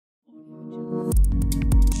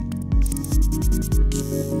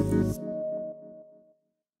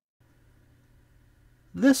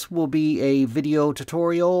This will be a video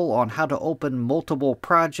tutorial on how to open multiple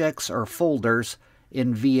projects or folders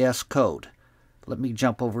in VS Code. Let me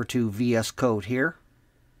jump over to VS Code here.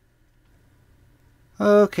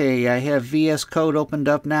 Okay, I have VS Code opened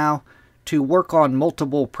up now. To work on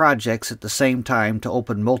multiple projects at the same time, to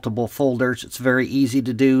open multiple folders, it's very easy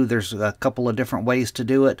to do. There's a couple of different ways to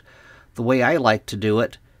do it. The way I like to do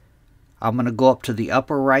it, I'm going to go up to the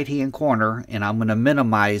upper right hand corner and I'm going to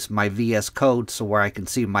minimize my VS Code so where I can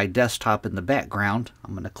see my desktop in the background.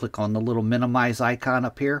 I'm going to click on the little minimize icon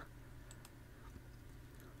up here.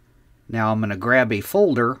 Now I'm going to grab a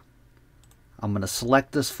folder. I'm going to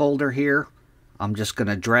select this folder here. I'm just going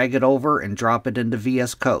to drag it over and drop it into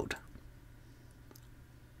VS Code.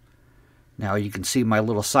 Now you can see my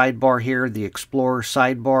little sidebar here, the Explorer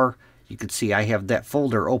sidebar. You can see I have that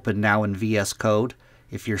folder open now in VS Code.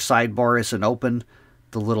 If your sidebar isn't open,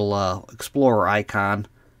 the little Explorer icon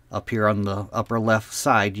up here on the upper left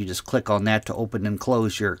side, you just click on that to open and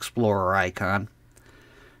close your Explorer icon.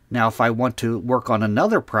 Now if I want to work on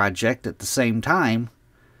another project at the same time,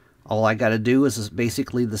 all I got to do is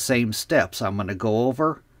basically the same steps. I'm going to go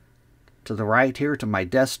over to the right here to my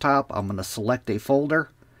desktop. I'm going to select a folder.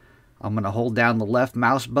 I'm going to hold down the left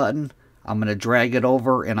mouse button. I'm going to drag it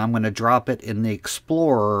over and I'm going to drop it in the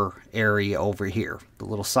Explorer area over here. The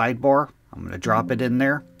little sidebar, I'm going to drop it in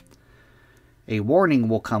there. A warning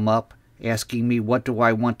will come up asking me what do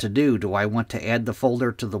I want to do. Do I want to add the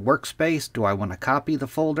folder to the workspace? Do I want to copy the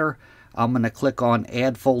folder? I'm going to click on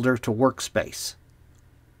Add Folder to Workspace.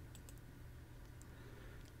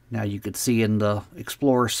 Now you can see in the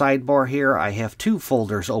Explorer sidebar here, I have two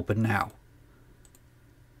folders open now.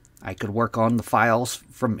 I could work on the files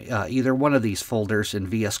from either one of these folders in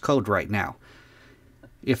VS Code right now.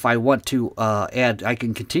 If I want to add, I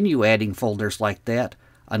can continue adding folders like that.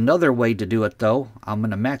 Another way to do it though, I'm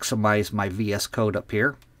going to maximize my VS Code up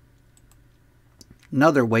here.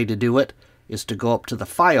 Another way to do it is to go up to the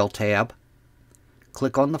File tab,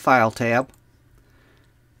 click on the File tab,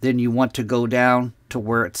 then you want to go down to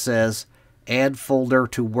where it says Add Folder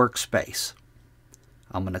to Workspace.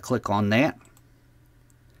 I'm going to click on that.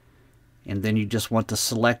 And then you just want to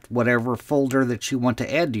select whatever folder that you want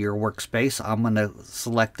to add to your workspace. I'm going to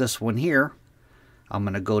select this one here. I'm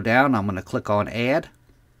going to go down. I'm going to click on Add.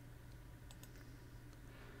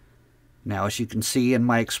 Now as you can see in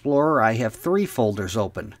my Explorer, I have 3 folders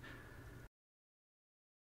open.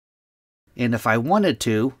 And if I wanted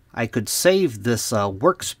to, I could save this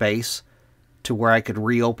workspace to where I could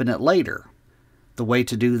reopen it later. The way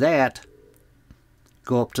to do that,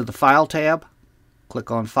 go up to the File tab,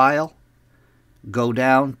 click on File, go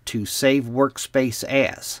down to Save Workspace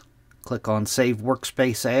As. Click on Save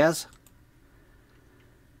Workspace As.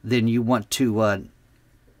 Then you want to,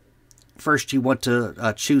 first you want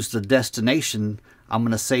to choose the destination. I'm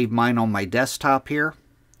going to save mine on my desktop here.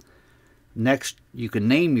 Next, you can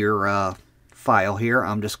name your file here.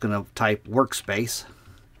 I'm just going to type Workspace.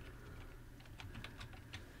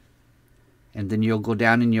 And then you'll go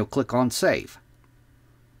down and you'll click on Save.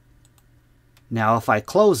 Now if I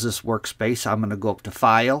close this workspace, I'm going to go up to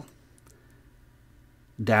File,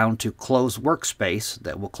 down to Close Workspace.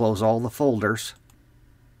 That will close all the folders.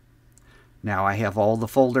 Now I have all the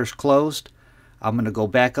folders closed. I'm going to go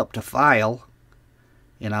back up to File,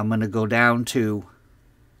 and I'm going to go down to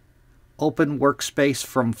Open Workspace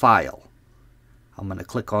from File. I'm going to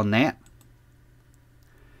click on that.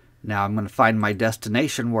 Now I'm going to find my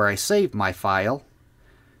destination where I saved my file.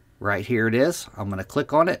 Right here it is. I'm going to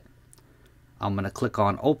click on it. I'm going to click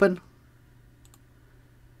on Open.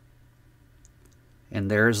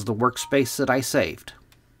 And there's the workspace that I saved.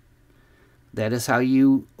 That is how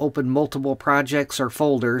you open multiple projects or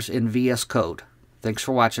folders in VS Code. Thanks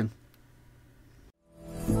for watching.